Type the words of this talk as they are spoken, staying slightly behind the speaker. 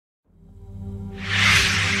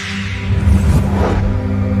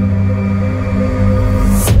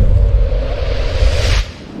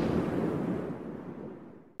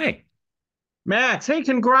Max, hey,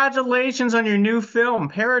 congratulations on your new film,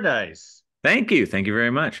 Paradise. Thank you. Thank you very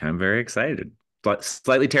much. I'm very excited. But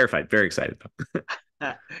slightly terrified. Very excited though.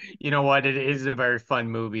 You know what? It is a very fun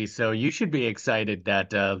movie, so you should be excited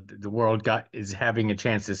that the world got is having a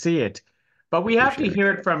chance to see it. But we have to Appreciate it.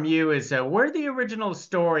 hear it from you is where the original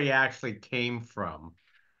story actually came from.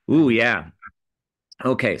 Ooh, And yeah.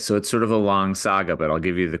 Okay, so it's sort of a long saga, but I'll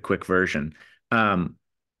give you the quick version. Um,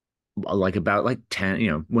 like about like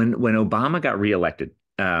 10, when Obama got reelected,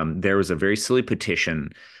 there was a very silly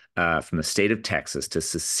petition from the state of Texas to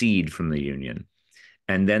secede from the Union.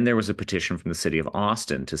 And then there was a petition from the city of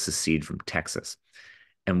Austin to secede from Texas.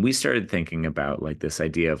 And we started thinking about like this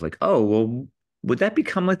idea of like, oh, well, would that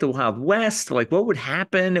become like the Wild West? Like, what would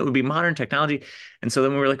happen? It would be modern technology. And so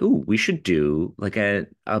then we were like, ooh, we should do like a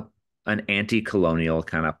an anti-colonial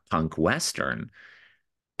kind of punk Western.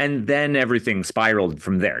 And then everything spiraled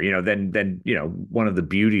from there. One of the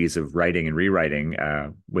beauties of writing and rewriting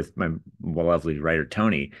with my lovely writer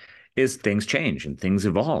Tony is things change and things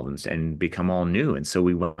evolve and become all new. And so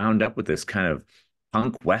we wound up with this kind of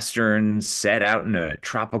punk western set out in a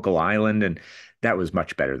tropical island, and that was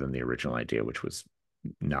much better than the original idea, which was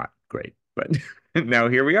not great. But now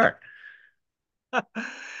here we are.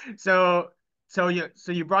 so so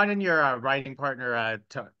you brought in your writing partner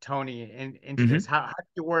T Tony into this. Hmm. How did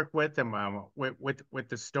you work with him with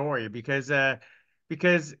the story? Because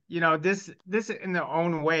this in their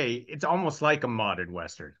own way, it's almost like a modern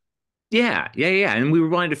Western. Yeah, yeah, yeah. And we were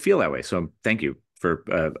wanting to feel that way. So thank you for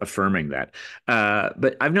affirming that.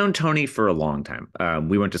 But I've known Tony for a long time.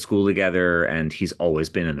 We went to school together, and he's always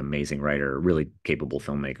been an amazing writer, really capable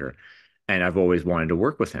filmmaker. And I've always wanted to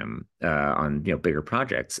work with him on bigger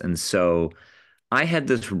projects. And so I had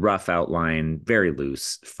this rough outline, very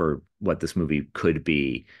loose, for what this movie could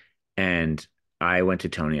be. And I went to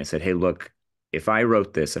Tony. I said, "Hey, look, if I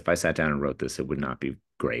sat down and wrote this, it would not be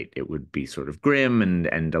great. It would be sort of grim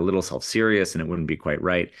and a little self-serious, and it wouldn't be quite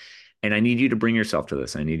right. And I need you to bring yourself to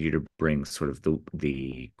this. I need you to bring sort of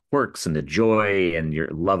the quirks and the joy and your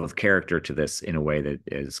love of character to this in a way that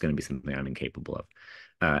is going to be something I'm incapable of."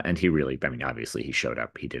 And he really, I mean, obviously he showed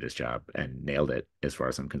up, he did his job and nailed it as far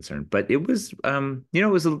as I'm concerned. But it was a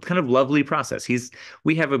kind of lovely process.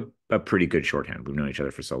 We have a pretty good shorthand. We've known each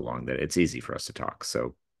other for so long that it's easy for us to talk.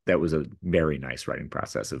 So that was a very nice writing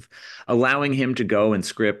process of allowing him to go and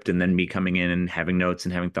script and then me coming in and having notes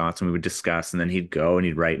and having thoughts, and we would discuss, and then he'd go and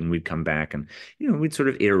he'd write and we'd come back, and we'd sort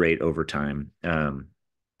of iterate over time.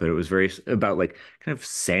 But it was very about like kind of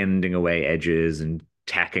sanding away edges and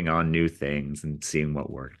tacking on new things and seeing what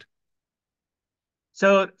worked.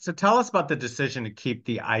 So tell us about the decision to keep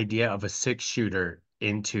the idea of a six shooter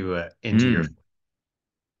into your. Mm.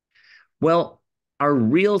 Well, our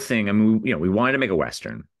real thing, I mean, we wanted to make a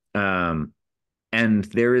Western. Um, and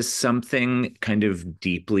there is something kind of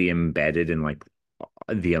deeply embedded in like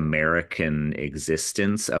the American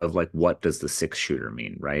existence of like, what does the six shooter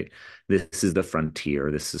mean, right? This is the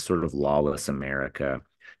frontier. This is sort of lawless America.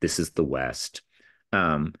 This is the West.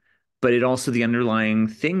 Um, but it also, the underlying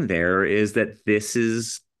thing there is that this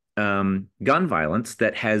is gun violence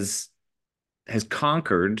that has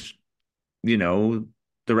conquered, you know,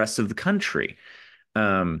 the rest of the country.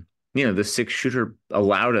 The six shooter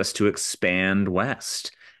allowed us to expand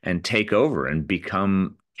west and take over and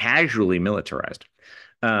become casually militarized.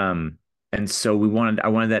 Um, and so I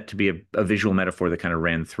wanted that to be a visual metaphor that kind of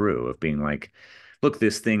ran through of being like, look,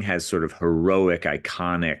 this thing has sort of heroic,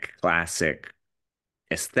 iconic, classic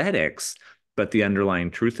aesthetics, but the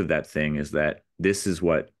underlying truth of that thing is that this is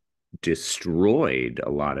what destroyed a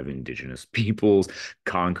lot of indigenous peoples,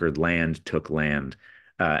 conquered land, took land,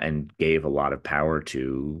 and gave a lot of power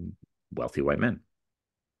to wealthy white men.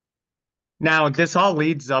 Now, this all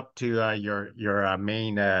leads up to your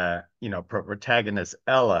main protagonist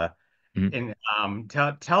Ella. Mhm. And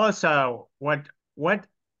tell us what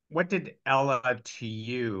what did Ella to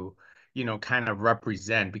you, kind of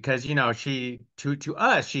represent? Because she to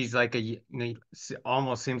us she's like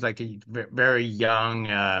almost seems like a very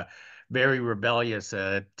young, very rebellious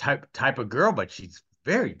type of girl, but she's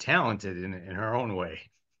very talented in her own way.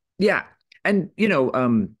 Yeah. And,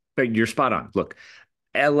 but you're spot on. Look,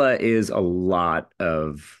 Ella is a lot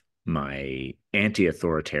of my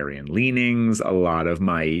anti-authoritarian leanings, a lot of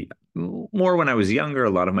my more when I was younger, a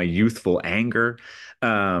lot of my youthful anger.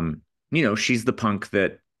 She's the punk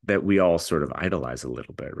that we all sort of idolize a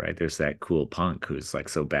little bit, right? There's that cool punk who's like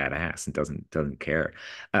so badass and doesn't care,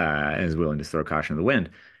 and is willing to throw caution to the wind.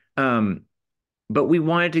 Um, but we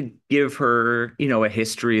wanted to give her, a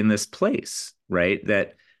history in this place, right?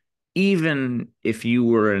 That even if you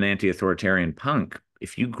were an anti-authoritarian punk,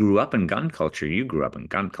 if you grew up in gun culture, you grew up in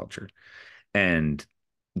gun culture. and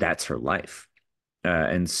that's her life.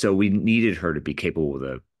 And so we needed her to be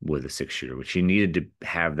capable with a 6 shooter, which she needed to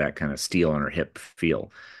have that kind of steel on her hip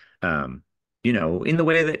feel, um, in the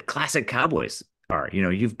way that classic cowboys are.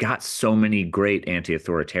 You've got so many great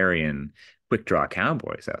anti-authoritarian quick draw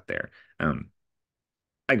cowboys out there. Um,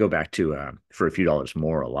 I go back to For a Few Dollars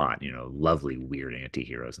More a lot. Lovely weird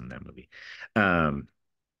anti-heroes in that movie. Um,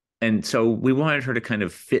 and so we wanted her to kind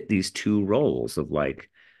of fit these two roles of like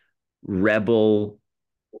rebel,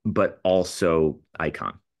 but also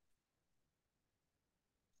icon.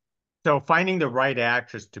 So finding the right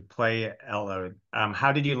actress to play Ella,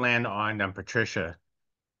 how did you land on Patricia?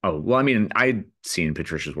 Oh, well, I mean, I'd seen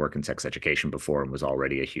Patricia's work in Sex Education before and was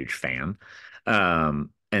already a huge fan.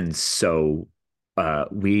 And so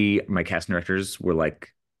my cast directors were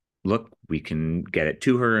like, look, we can get it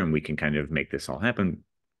to her and we can kind of make this all happen.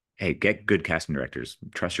 Hey, get good casting directors.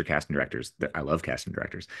 Trust your casting directors. I love casting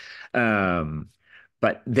directors. Um,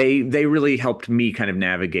 but they really helped me kind of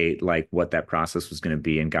navigate like what that process was going to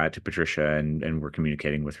be and got it to Patricia and we're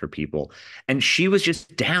communicating with her people. And she was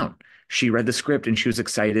just down. She read the script and she was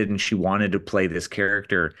excited and she wanted to play this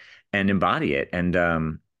character and embody it. And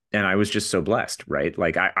I was just so blessed, right?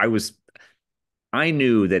 Like I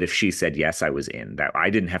knew that if she said yes, I was in, that I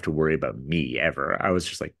didn't have to worry about me ever. I was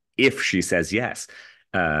just like, if she says yes.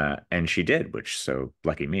 And she did, which so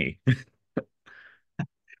lucky me.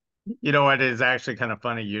 You know what is actually kind of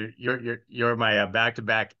funny? You're my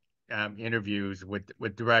back-to-back interviews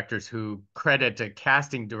with directors who credit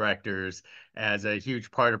casting directors as a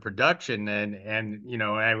huge part of production, and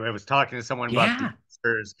I was talking to someone about Yeah.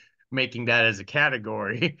 producers making that as a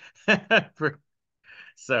category. For,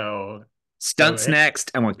 so so Stunts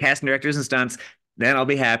next. I want casting directors and stunts. Then I'll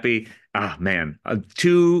be happy. Oh man,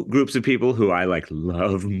 two groups of people who I like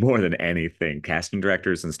love more than anything: casting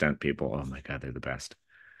directors and stunt people. Oh my God, they're the best.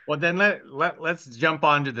 well, then let's jump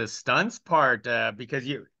onto the stunts part because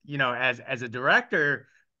as a director,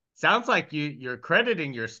 sounds like you're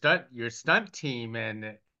crediting your stunt team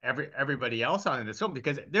and everybody else on in this film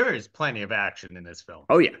because there is plenty of action in this film.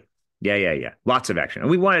 Oh yeah. Yeah, yeah, yeah. Lots of action. And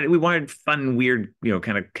we wanted fun, weird,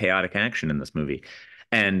 kind of chaotic action in this movie.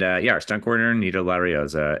 And yeah, our stunt coordinator, Nita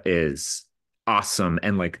Lariosa, is awesome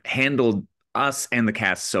and like handled us and the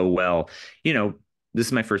cast so well. You know, this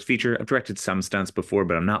is my first feature. I've directed some stunts before,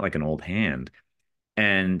 but I'm not like an old hand.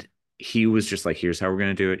 And he was just like, here's how we're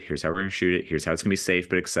gonna do it, here's how we're gonna shoot it, here's how it's gonna be safe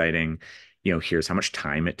but exciting. Here's how much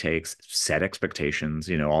time it takes, set expectations,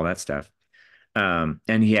 all that stuff. And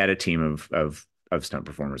he had a team of stunt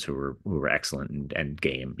performers who were excellent and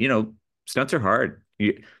game. Stunts are hard.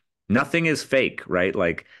 Nothing is fake, right?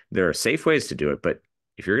 Like there are safe ways to do it, but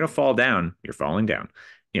if you're gonna fall down, you're falling down.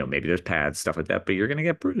 Maybe there's pads, stuff like that, but you're gonna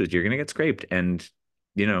get bruised, you're gonna get scraped, and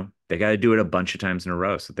they got to do it a bunch of times in a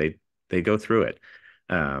row, so they go through it.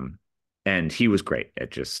 Um, and he was great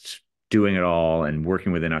at just doing it all and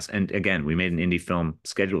working within us. And again, we made an indie film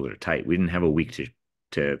schedule that are tight. We didn't have a week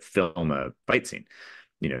to film a fight scene.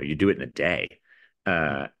 You do it in a day.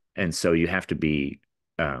 And so you have to be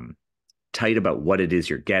um, tight about what it is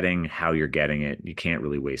you're getting, how you're getting it. You can't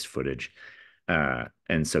really waste footage.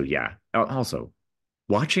 And so, yeah. Also,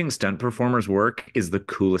 watching stunt performers work is the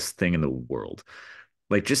coolest thing in the world.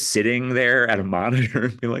 Like just sitting there at a monitor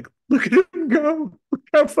and be like, look at them go. Look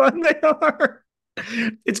how fun they are.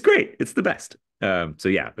 It's great. It's the best. So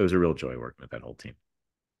yeah, it was a real joy working with that whole team.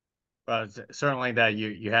 Certainly that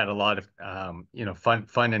you had a lot of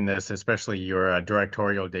fun in this, especially your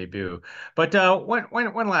directorial debut. But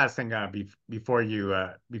one last thing before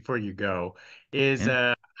you go is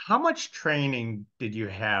Yeah. how much training did you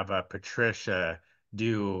have Patricia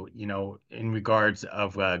do in regards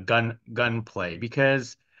of gunplay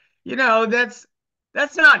because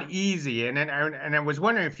that's not easy and I was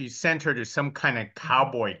wondering if you sent her to some kind of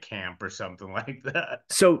cowboy camp or something like that.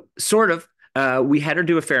 So sort of, we had her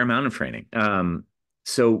do a fair amount of training.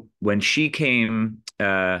 So when she came,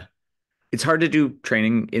 it's hard to do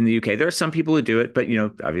training in the UK. There are some people who do it, but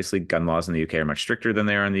obviously gun laws in the UK are much stricter than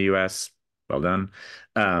they are in the US. Well done.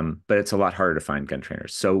 But it's a lot harder to find gun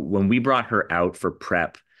trainers. So when we brought her out for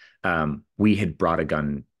prep, we had brought a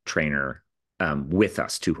gun trainer with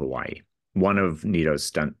us to Hawaii. One of Nito's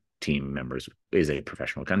stunt team members is a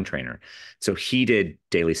professional gun trainer. So he did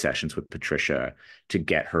daily sessions with Patricia to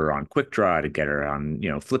get her on quick draw, to get her on,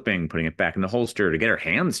 flipping, putting it back in the holster, to get her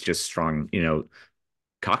hands just strong.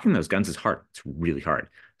 Cocking those guns is hard. It's really hard.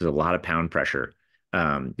 There's a lot of pound pressure,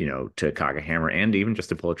 to cock a hammer and even just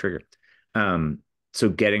to pull a trigger. So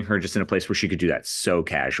getting her just in a place where she could do that so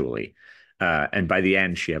casually, And by the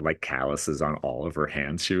end, she had like calluses on all of her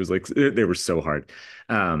hands. She was like, they were so hard.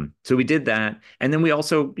 So we did that. And then we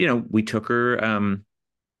also, we took her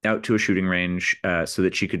out to a shooting range so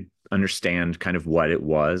that she could understand kind of what it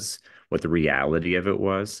was, what the reality of it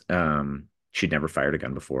was. She'd never fired a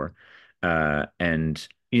gun before. And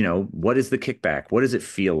what is the kickback? What does it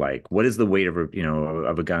feel like? What is the weight of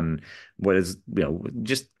a gun? What is,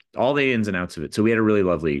 just all the ins and outs of it. So we had a really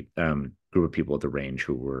lovely group of people at the range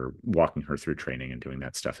who were walking her through training and doing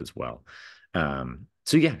that stuff as well.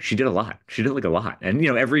 So yeah, she did a lot. She did like a lot. And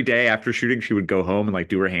every day after shooting, she would go home and like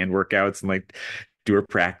do her hand workouts and like do her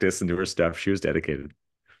practice and do her stuff. She was dedicated.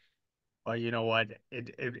 Well, you know what?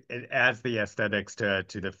 It adds the aesthetics to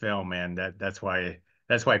the film, and that's why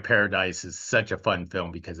Paradise is such a fun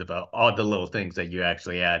film because of all the little things that you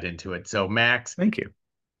actually add into it. So, Max, Thank you.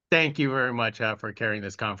 thank you very much for carrying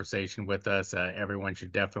this conversation with us. Everyone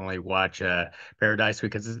should definitely watch Paradise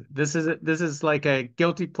because this is like a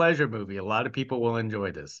guilty pleasure movie. A lot of people will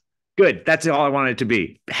enjoy this. Good. That's all I wanted it to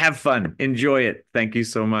be. Have fun. Enjoy it. Thank you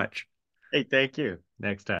so much. Hey, thank you.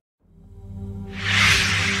 Next time.